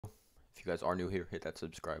If you guys are new here, hit that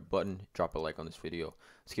subscribe button, drop a like on this video.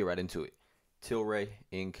 Let's get right into it. Tilray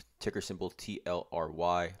Inc., ticker symbol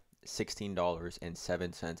TLRY,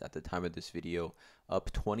 $16.07 at the time of this video,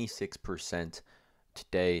 up 26%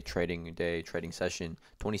 today, trading session,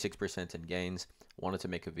 26% in gains. Wanted to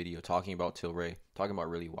make a video talking about Tilray, talking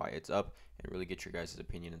about really why it's up, and really get your guys'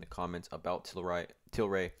 opinion in the comments about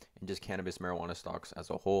Tilray, and just cannabis marijuana stocks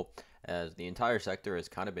as a whole, as the entire sector has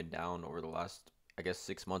kind of been down over the last, I guess,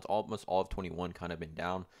 6 months. Almost all of 21 kind of been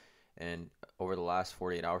down, and over the last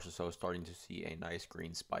 48 hours or so, starting to see a nice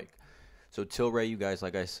green spike. So Tilray, you guys,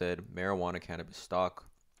 like I said, marijuana cannabis stock,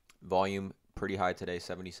 volume pretty high today,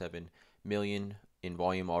 77 million in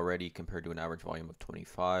volume already compared to an average volume of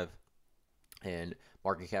 25, and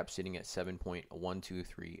market cap sitting at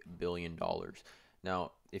 $7.123 billion.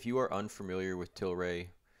 Now, if you are unfamiliar with Tilray,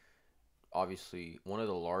 obviously one of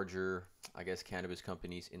the larger, I guess, cannabis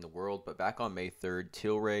companies in the world, but back on May 3rd,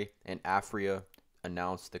 Tilray and Aphria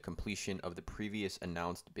announced the completion of the previous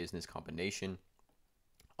announced business combination,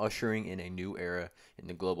 ushering in a new era in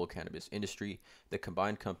the global cannabis industry. The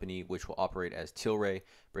combined company, which will operate as Tilray,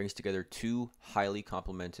 brings together two highly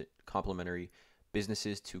complementary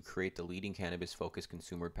businesses to create the leading cannabis-focused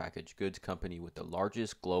consumer packaged goods company with the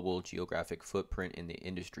largest global geographic footprint in the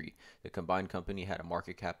industry. The combined company had a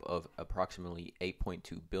market cap of approximately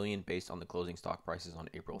 $8.2 billion based on the closing stock prices on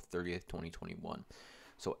April 30th, 2021.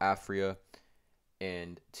 So Aphria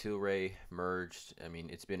and Tilray merged. I mean,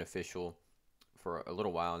 it's been official for a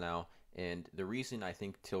little while now, and the reason I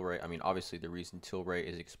think Tilray, I mean, obviously the reason Tilray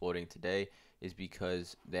is exploding today is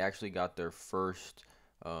because they actually got their first,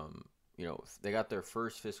 they got their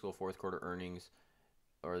first fiscal fourth quarter earnings,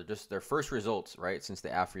 or just their first results, right, since the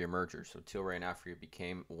Aphria merger. So Tilray and Aphria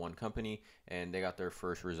became one company, and they got their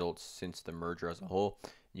first results since the merger as a whole.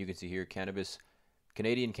 You can see here,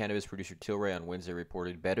 Canadian cannabis producer Tilray on Wednesday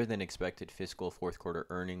reported better than expected fiscal fourth quarter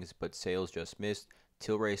earnings, but sales just missed.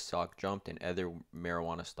 Tilray stock jumped and other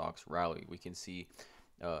marijuana stocks rallied. We can see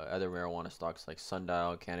other marijuana stocks like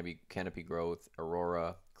Sundial, Canopy Growth,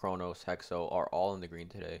 Aurora, Cronos, Hexo are all in the green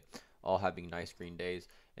today, all having nice green days,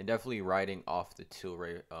 and definitely riding off the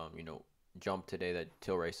Tilray, jump today that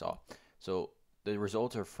Tilray saw. So the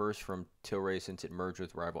results are first from Tilray since it merged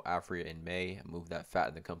with rival Aphria in May, a move that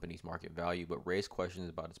fattened the company's market value, but raised questions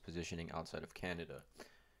about its positioning outside of Canada.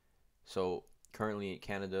 So currently in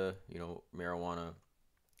Canada, marijuana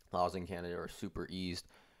laws in Canada are super eased.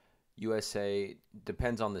 USA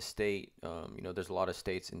depends on the state. There's a lot of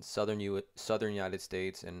states in southern United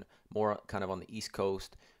States and more kind of on the East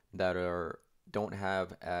Coast that don't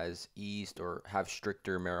have as eased or have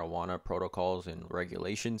stricter marijuana protocols and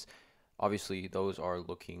regulations. Obviously, those are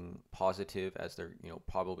looking positive as they're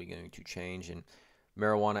probably going to change, and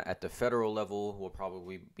marijuana at the federal level will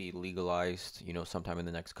probably be legalized sometime in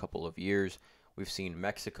the next couple of years. We've seen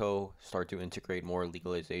Mexico start to integrate more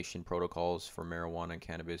legalization protocols for marijuana and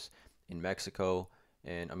cannabis in Mexico.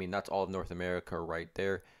 And I mean, that's all of North America right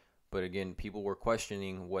there. But again, people were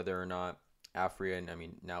questioning whether or not Aphria and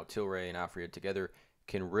now Tilray and Aphria together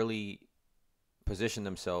can really position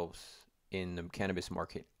themselves in the cannabis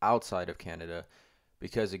market outside of Canada.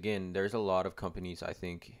 Because again, there's a lot of companies, I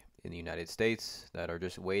think, in the United States that are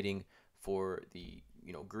just waiting for the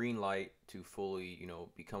green light to fully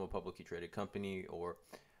become a publicly traded company or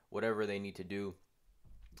whatever they need to do.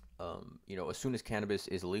 As soon as cannabis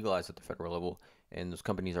is legalized at the federal level and those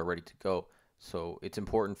companies are ready to go. So it's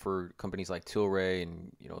important for companies like Tilray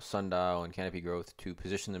and Sundial and Canopy Growth to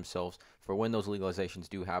position themselves for when those legalizations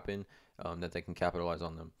do happen, that they can capitalize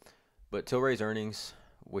on them. But Tilray's earnings,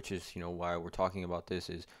 which is why we're talking about this,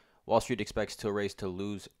 is Wall Street expects Tilray to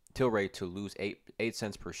lose 8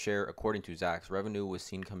 cents per share. According to Zacks, revenue was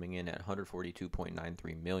seen coming in at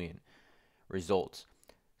 142.93 million. Results.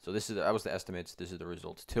 So that was the estimates. This is the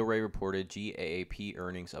results. Tilray reported GAAP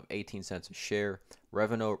earnings of 18 cents a share.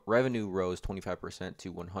 Revenue rose 25%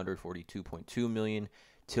 to 142.2 million.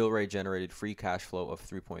 Tilray generated free cash flow of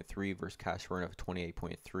 3.3 versus cash burn of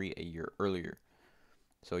 28.3 a year earlier.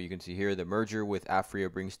 So you can see here the merger with Aphria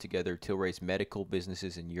brings together Tilray's medical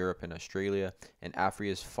businesses in Europe and Australia and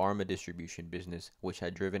Aphria's pharma distribution business, which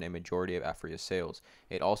had driven a majority of Aphria's sales.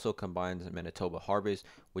 It also combines Manitoba Harvest,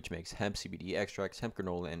 which makes hemp CBD extracts, hemp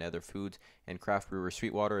granola, and other foods, and craft brewer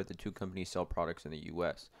Sweetwater. The two companies sell products in the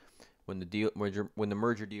U.S. When the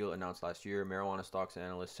merger deal announced last year, marijuana stocks and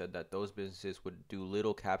analysts said that those businesses would do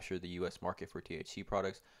little capture the U.S. market for THC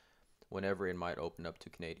products whenever it might open up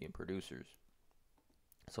to Canadian producers.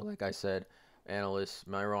 So like I said,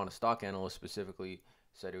 marijuana stock analysts specifically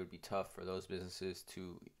said it would be tough for those businesses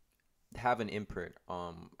to have an imprint,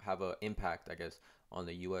 have an impact, I guess, on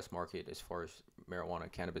the U.S. market as far as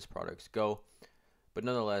marijuana cannabis products go. But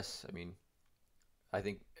nonetheless, I mean, I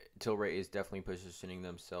think Tilray is definitely positioning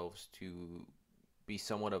themselves to be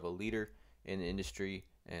somewhat of a leader in the industry,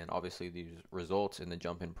 and obviously these results and the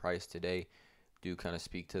jump in price today do kind of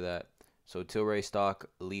speak to that. So Tilray stock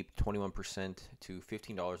leaped 21% to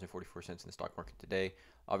 $15.44 in the stock market today.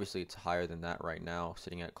 Obviously, it's higher than that right now,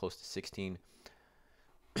 sitting at close to 16.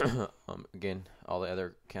 Again, all the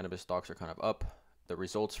other cannabis stocks are kind of up. The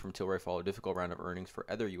results from Tilray follow a difficult round of earnings for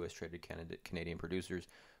other U.S. traded Canadian producers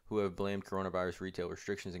who have blamed coronavirus retail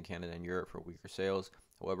restrictions in Canada and Europe for weaker sales.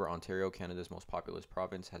 However, Ontario, Canada's most populous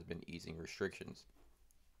province, has been easing restrictions.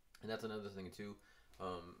 And that's another thing, too.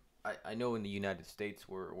 I know in the United States,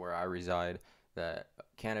 where I reside, that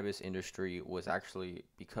cannabis industry was actually,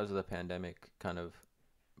 because of the pandemic, kind of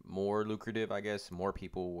more lucrative, I guess. More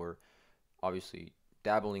people were obviously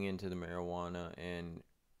dabbling into the marijuana and,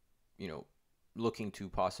 you know, looking to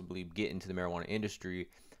possibly get into the marijuana industry,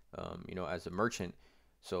 as a merchant.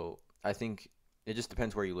 So I think it just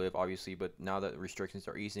depends where you live, obviously. But now that restrictions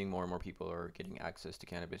are easing, more and more people are getting access to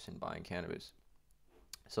cannabis and buying cannabis.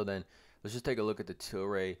 So then let's just take a look at the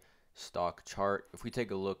Tilray stock chart. If we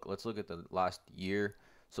take a look, let's look at the last year.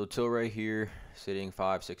 So Tilray here sitting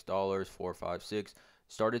 $5, $6, 4, 5, 6,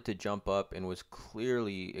 started to jump up and was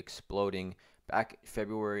clearly exploding back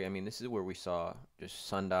February. I mean, this is where we saw just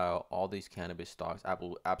sundial, all these cannabis stocks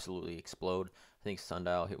absolutely explode. I think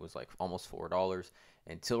sundial hit was like almost $4,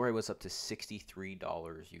 and Tilray was up to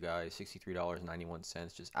 $63, you guys,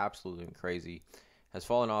 $63.91, just absolutely crazy. Has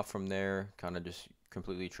fallen off from there, kind of just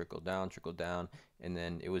completely trickled down, and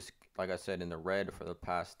then it was, like I said, in the red for the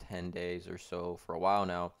past 10 days or so, for a while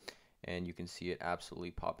now, and you can see it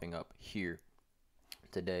absolutely popping up here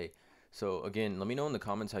today. So again, let me know in the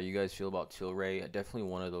comments how you guys feel about Tilray. Definitely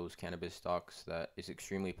one of those cannabis stocks that is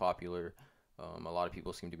extremely popular. A lot of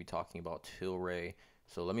people seem to be talking about Tilray.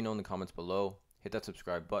 So let me know in the comments below. Hit that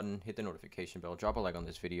subscribe button, hit the notification bell, drop a like on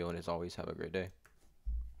this video, and as always, have a great day.